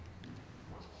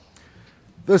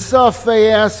The stuff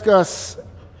they ask us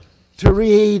to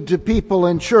read to people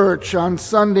in church on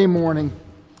Sunday morning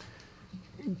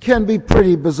can be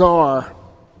pretty bizarre.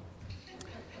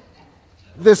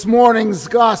 This morning's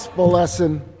gospel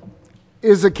lesson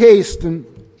is a case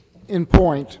in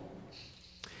point.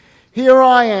 Here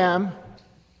I am,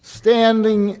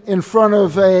 standing in front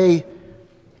of a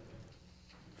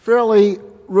fairly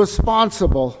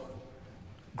responsible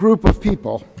group of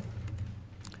people,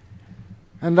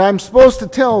 and I'm supposed to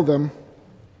tell them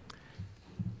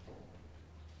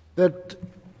that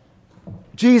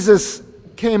Jesus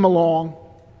came along,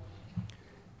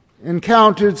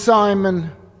 encountered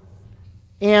Simon,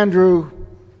 Andrew,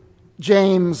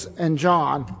 James, and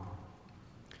John.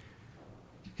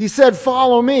 He said,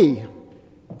 "Follow me."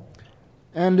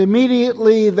 And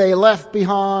immediately they left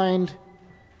behind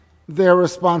their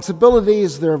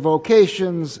responsibilities, their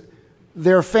vocations,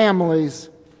 their families,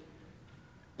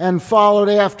 and followed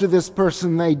after this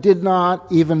person they did not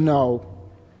even know.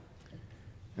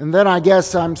 And then I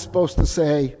guess I'm supposed to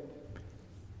say,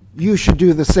 you should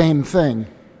do the same thing.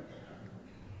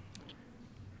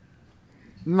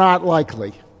 Not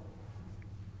likely.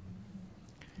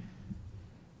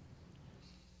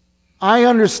 I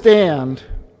understand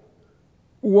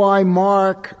why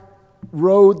Mark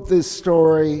wrote this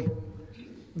story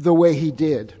the way he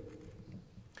did.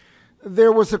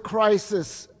 There was a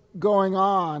crisis going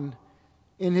on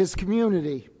in his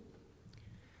community,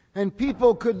 and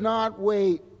people could not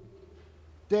wait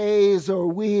days or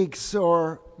weeks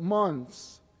or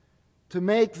months to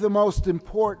make the most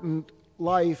important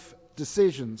life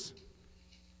decisions.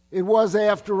 It was,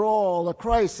 after all, a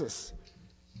crisis,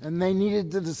 and they needed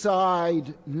to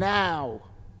decide now,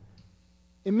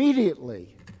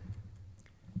 immediately.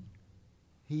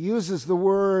 He uses the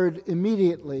word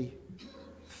immediately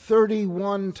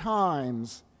 31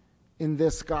 times in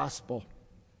this gospel,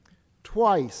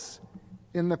 twice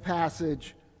in the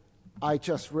passage I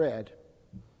just read.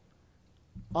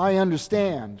 I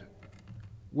understand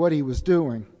what he was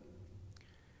doing.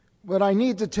 But I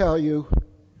need to tell you,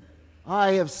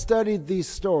 I have studied these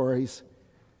stories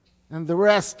and the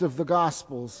rest of the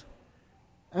Gospels,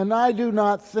 and I do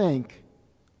not think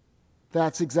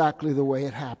that's exactly the way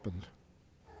it happened.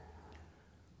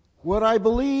 What I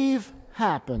believe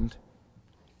happened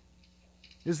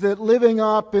is that living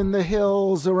up in the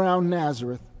hills around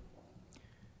Nazareth,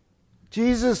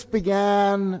 Jesus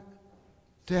began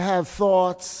to have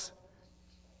thoughts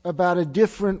about a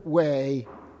different way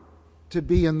to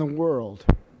be in the world,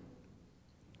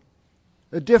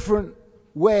 a different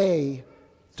way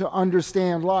to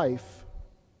understand life,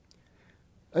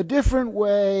 a different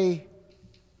way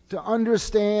to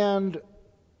understand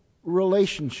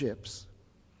relationships,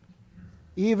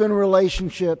 even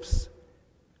relationships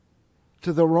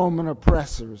to the Roman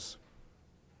oppressors.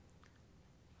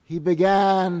 He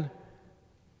began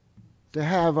to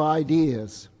have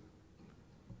ideas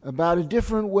about a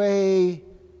different way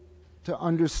to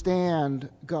understand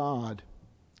God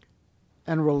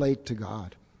and relate to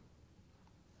God.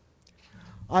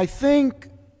 I think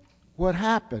what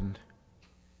happened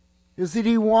is that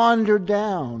he wandered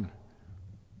down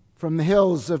from the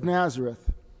hills of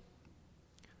Nazareth,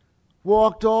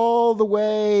 walked all the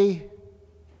way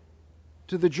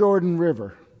to the Jordan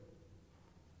River,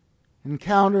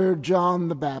 encountered John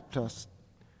the Baptist,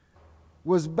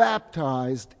 was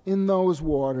baptized in those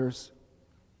waters,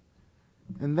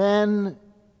 and then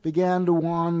began to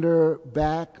wander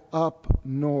back up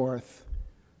north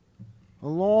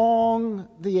along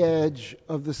the edge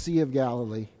of the Sea of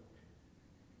Galilee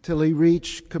till he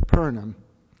reached Capernaum,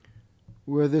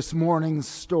 where this morning's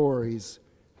stories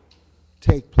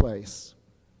take place.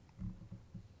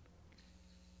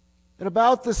 At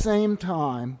about the same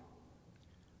time,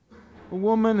 a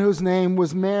woman whose name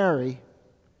was Mary,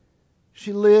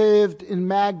 she lived in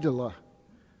Magdala,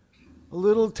 a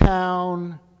little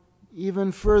town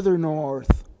even further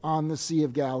north on the Sea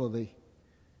of Galilee.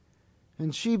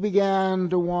 And she began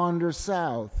to wander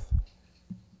south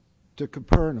to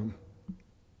Capernaum.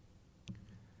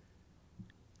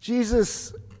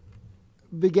 Jesus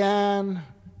began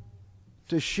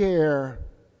to share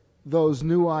those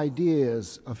new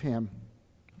ideas of him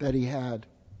that he had.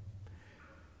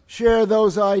 Share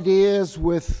those ideas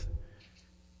with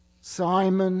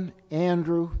Simon,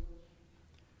 Andrew,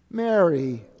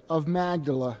 Mary of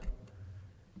Magdala,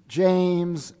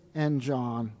 James, and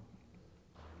John.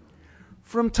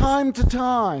 From time to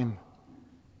time,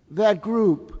 that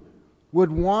group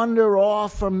would wander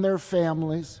off from their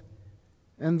families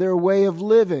and their way of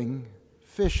living,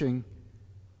 fishing,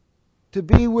 to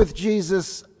be with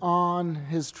Jesus on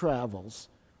his travels.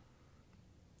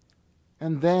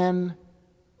 And then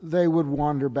they would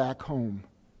wander back home.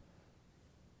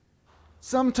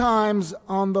 Sometimes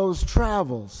on those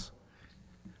travels,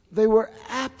 they were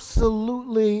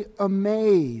absolutely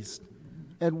amazed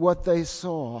at what they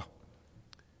saw.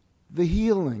 The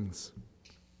healings,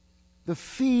 the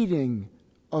feeding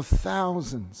of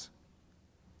thousands.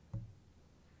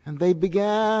 And they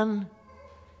began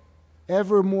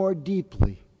ever more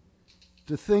deeply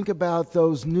to think about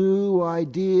those new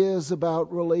ideas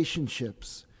about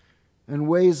relationships and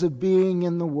ways of being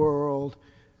in the world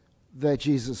that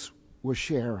Jesus was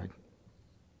sharing.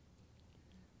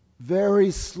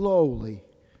 Very slowly,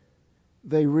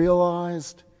 they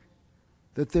realized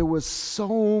that there was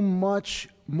so much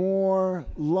more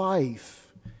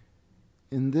life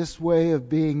in this way of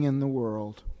being in the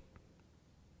world.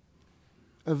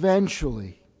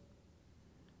 Eventually,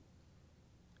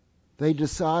 they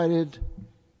decided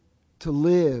to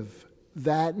live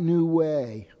that new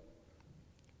way.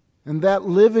 And that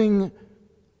living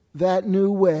that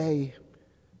new way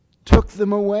took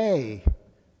them away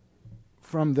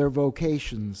from their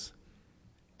vocations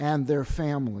and their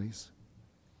families.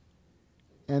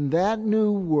 And that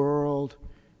new world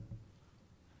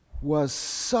was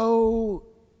so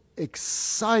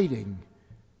exciting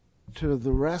to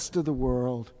the rest of the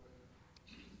world,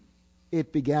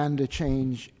 it began to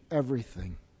change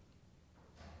everything.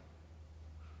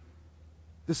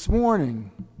 This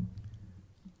morning,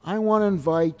 I want to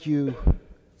invite you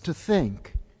to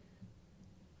think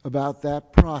about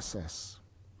that process,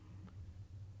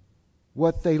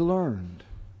 what they learned,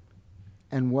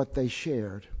 and what they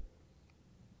shared.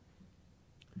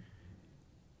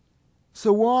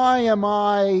 So why am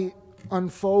I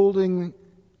unfolding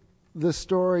the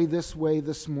story this way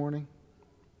this morning?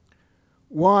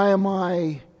 Why am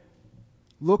I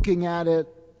looking at it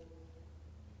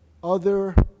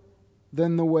other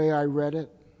than the way I read it?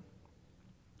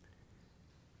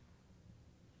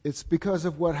 It's because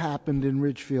of what happened in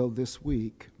Ridgefield this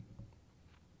week.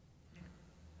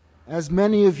 As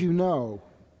many of you know,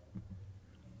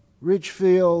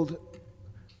 Ridgefield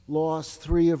lost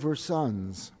 3 of her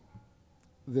sons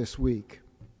this week.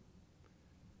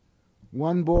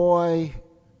 One boy,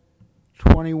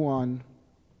 21,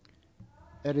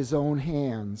 at his own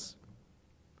hands,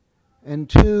 and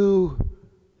 2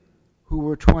 who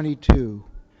were 22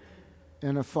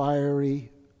 in a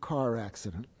fiery car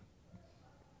accident.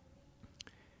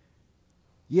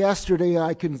 Yesterday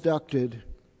I conducted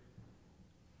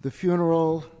the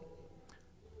funeral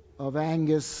of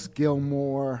Angus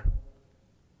Gilmore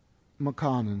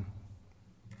McConnon.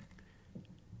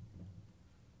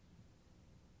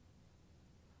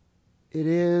 It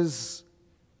is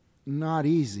not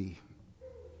easy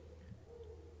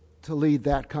to lead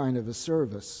that kind of a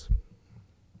service.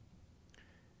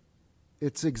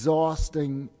 It's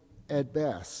exhausting at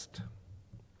best,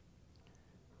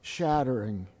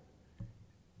 shattering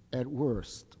at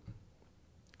worst.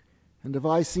 And if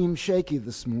I seem shaky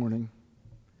this morning,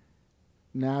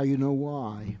 now you know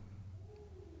why.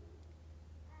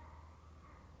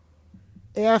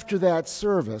 After that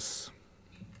service,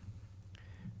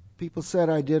 people said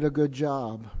I did a good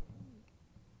job.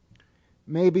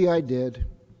 Maybe I did.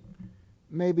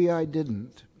 Maybe I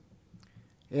didn't.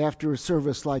 After a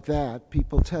service like that,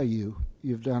 people tell you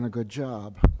you've done a good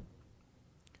job.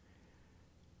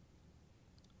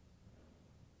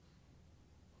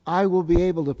 I will be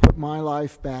able to put my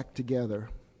life back together.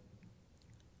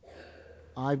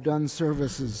 I've done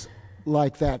services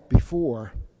like that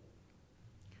before,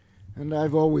 and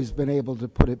I've always been able to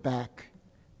put it back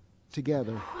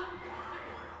together.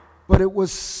 But it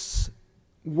was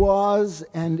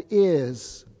and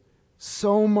is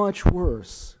so much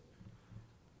worse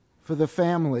for the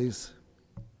families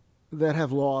that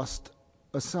have lost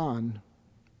a son,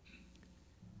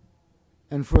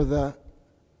 and for the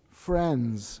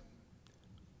friends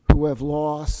who have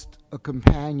lost a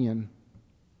companion,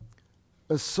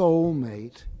 a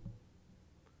soulmate,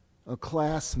 a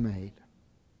classmate,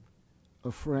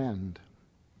 a friend.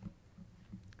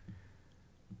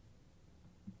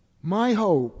 My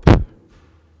hope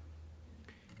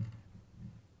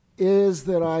is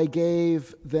that I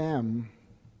gave them,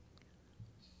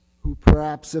 who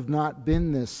perhaps have not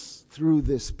been through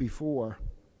this before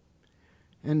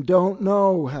and don't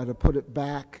know how to put it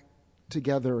back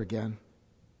together again,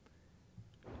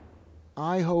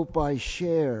 I hope I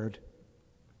shared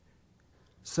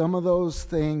some of those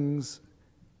things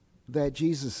that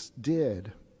Jesus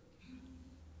did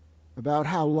about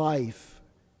how life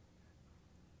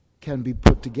can be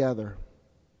put together,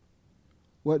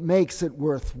 what makes it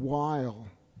worthwhile.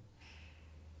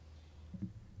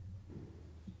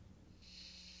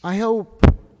 I hope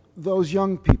those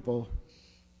young people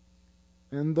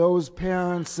and those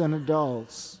parents and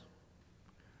adults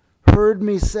heard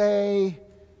me say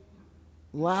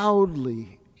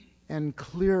loudly and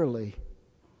clearly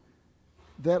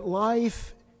that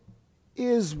life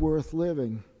is worth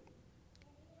living,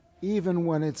 even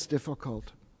when it's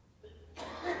difficult.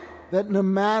 That no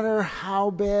matter how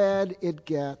bad it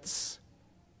gets,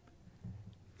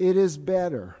 it is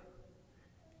better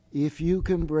if you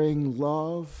can bring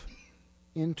love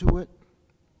into it,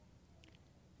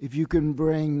 if you can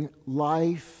bring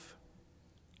life,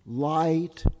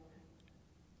 light,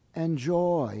 and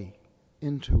joy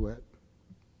into it.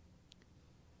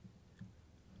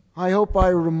 I hope I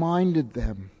reminded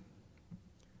them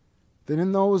that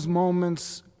in those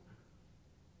moments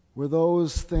where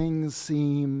those things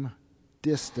seem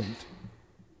distant,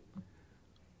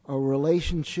 a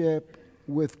relationship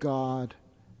with God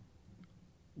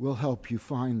will help you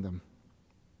find them.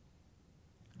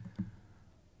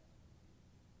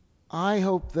 I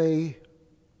hope they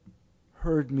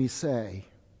heard me say,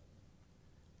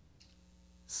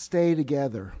 stay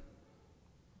together.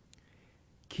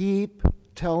 Keep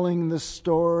telling the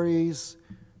stories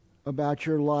about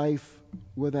your life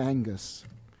with Angus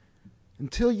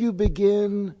until you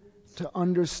begin to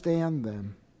understand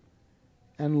them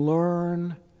and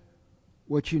learn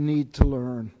what you need to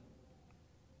learn.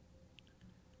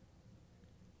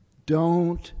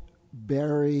 Don't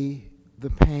bury the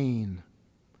pain,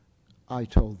 I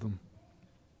told them.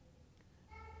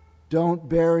 Don't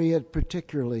bury it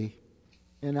particularly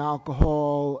in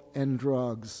alcohol and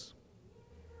drugs.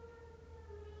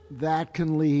 That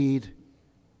can lead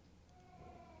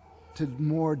to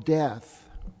more death,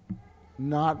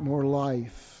 not more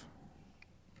life.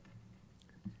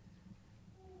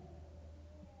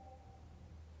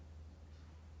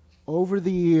 Over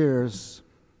the years,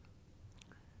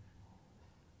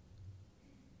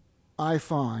 I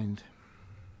find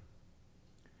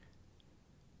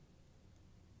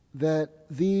that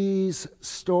these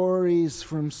stories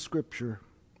from Scripture,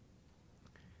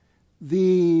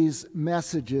 these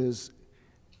messages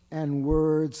and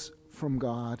words from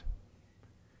God,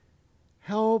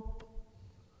 help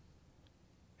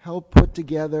put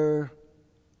together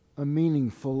a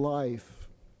meaningful life,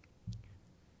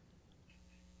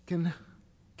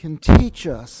 can teach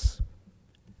us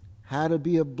how to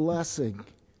be a blessing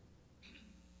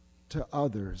to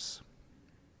others.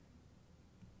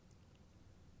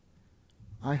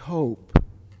 I hope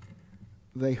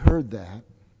they heard that.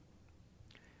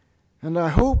 And I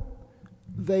hope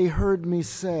they heard me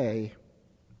say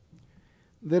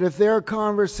that if their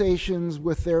conversations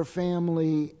with their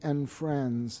family and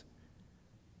friends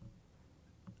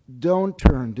don't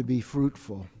turn to be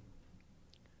fruitful,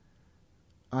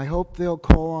 I hope they'll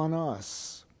call on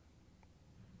us.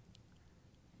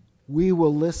 We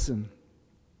will listen.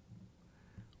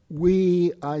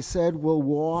 We, I said, will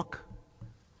walk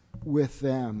with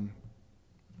them.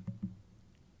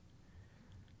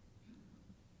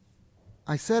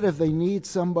 I said if they need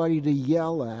somebody to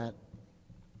yell at,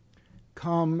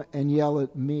 come and yell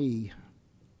at me.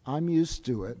 I'm used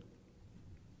to it.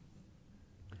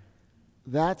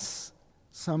 That's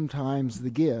sometimes the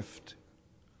gift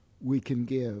we can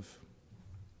give.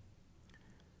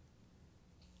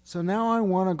 So now I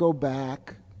want to go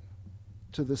back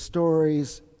to the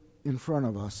stories in front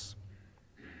of us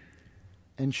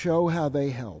and show how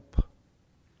they help.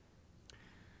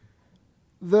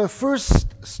 The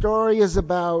first story is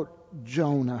about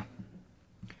Jonah.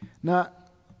 Now,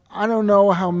 I don't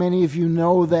know how many of you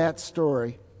know that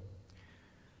story,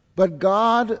 but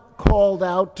God called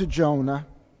out to Jonah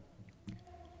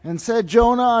and said,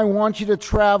 Jonah, I want you to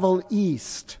travel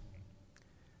east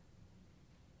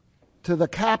to the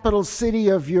capital city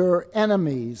of your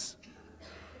enemies,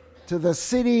 to the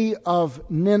city of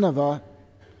Nineveh,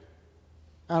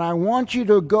 and I want you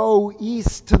to go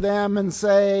east to them and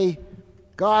say,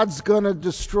 God's going to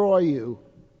destroy you.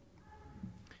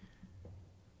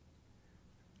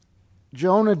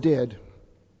 Jonah did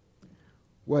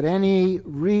what any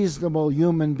reasonable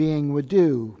human being would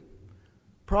do,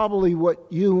 probably what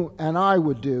you and I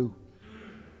would do.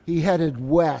 He headed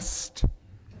west.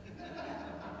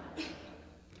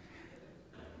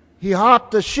 He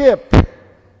hopped a ship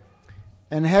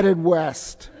and headed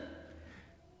west.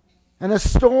 And a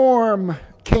storm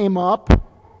came up,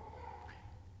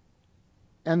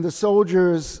 and the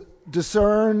soldiers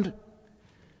discerned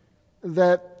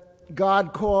that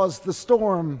God caused the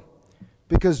storm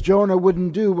because Jonah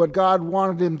wouldn't do what God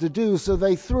wanted him to do, so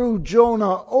they threw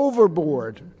Jonah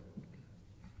overboard.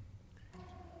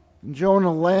 And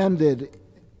Jonah landed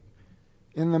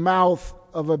in the mouth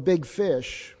of a big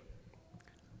fish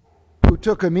who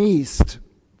took him east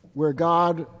where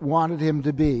God wanted him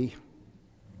to be.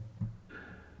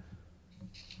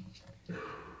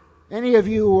 Any of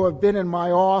you who have been in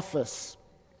my office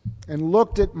and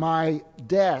looked at my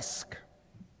desk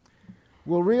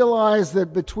will realize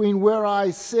that between where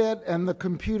I sit and the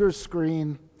computer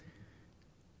screen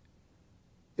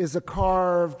is a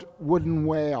carved wooden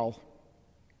whale.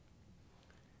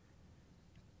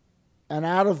 And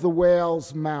out of the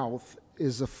whale's mouth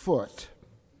is a foot.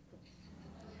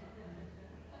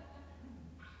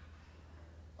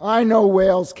 I know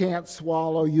whales can't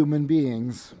swallow human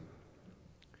beings,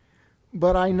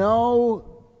 but I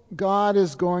know God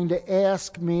is going to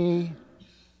ask me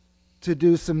to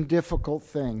do some difficult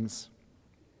things.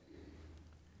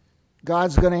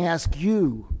 God's going to ask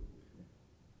you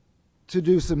to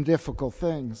do some difficult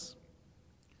things,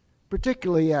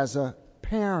 particularly as a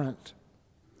parent.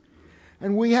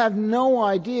 And we have no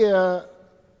idea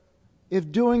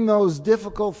if doing those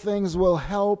difficult things will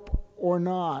help or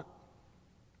not.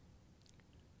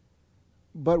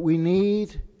 But we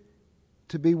need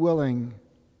to be willing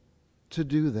to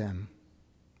do them.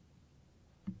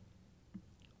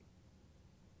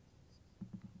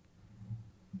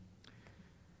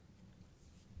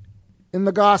 In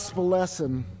the gospel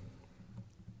lesson,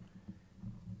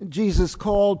 Jesus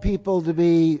called people to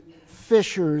be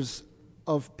fishers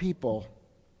of people.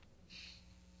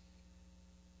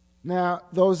 Now,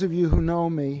 those of you who know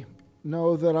me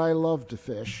know that I love to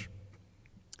fish,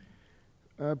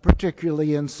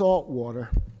 particularly in salt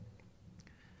water.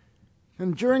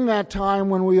 And during that time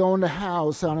when we owned a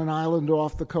house on an island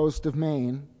off the coast of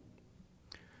Maine,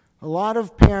 a lot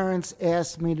of parents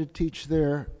asked me to teach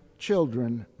their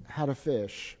children how to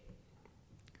fish.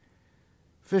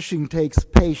 Fishing takes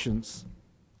patience,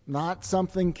 not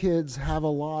something kids have a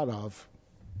lot of.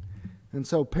 And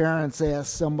so parents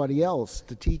ask somebody else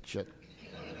to teach it.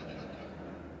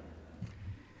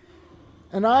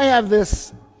 And I have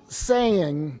this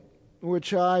saying,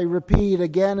 which I repeat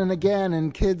again and again,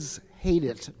 and kids hate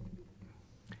it.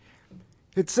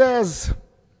 It says,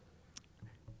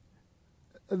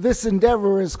 this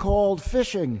endeavor is called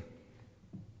fishing.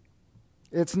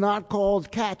 It's not called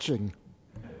catching.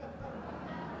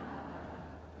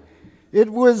 If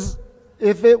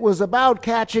it was about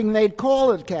catching, they'd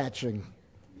call it catching.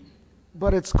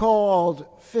 But it's called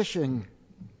fishing.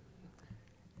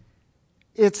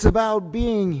 It's about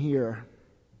being here.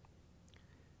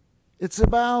 It's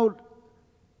about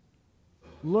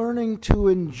learning to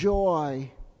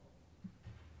enjoy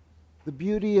the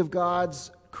beauty of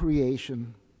God's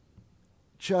creation,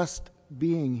 just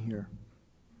being here.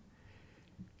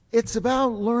 It's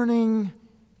about learning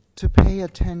to pay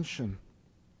attention,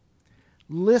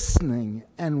 listening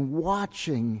and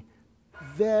watching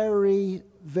very,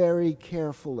 very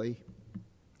carefully.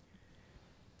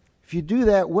 If you do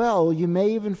that well, you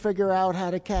may even figure out how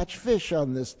to catch fish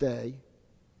on this day.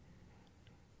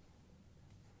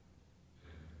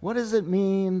 What does it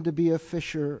mean to be a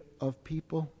fisher of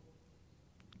people?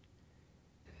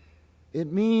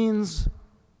 It means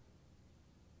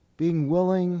being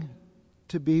willing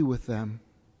to be with them,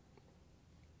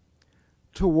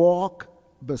 to walk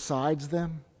beside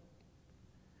them,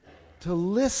 to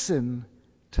listen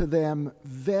to them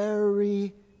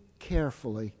very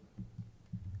carefully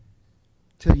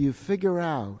till you figure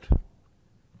out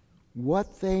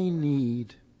what they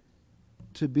need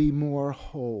to be more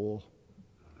whole,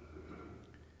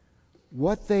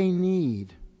 what they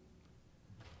need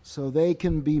so they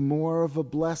can be more of a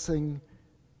blessing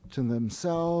to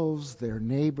themselves, their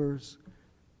neighbors,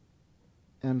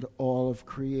 and all of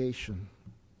creation.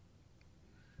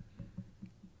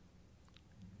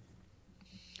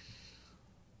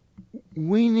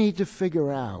 We need to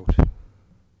figure out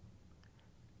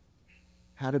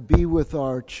how to be with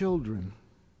our children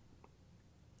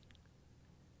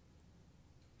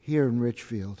here in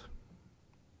Richfield.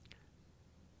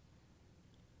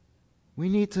 We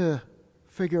need to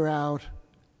figure out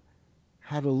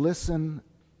how to listen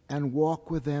and walk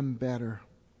with them better,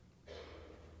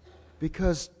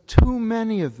 because too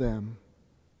many of them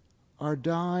are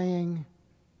dying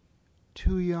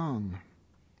too young.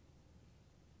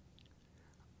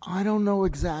 I don't know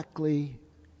exactly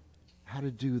how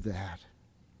to do that.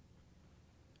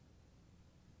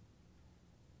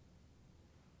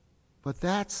 But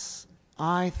that's,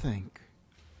 I think,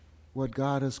 what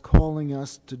God is calling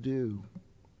us to do.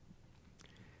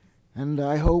 And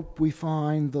I hope we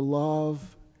find the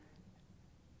love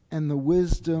and the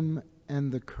wisdom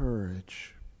and the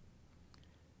courage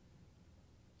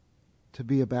to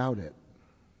be about it.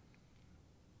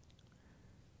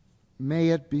 May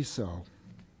it be so.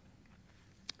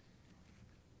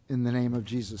 In the name of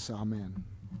Jesus, amen.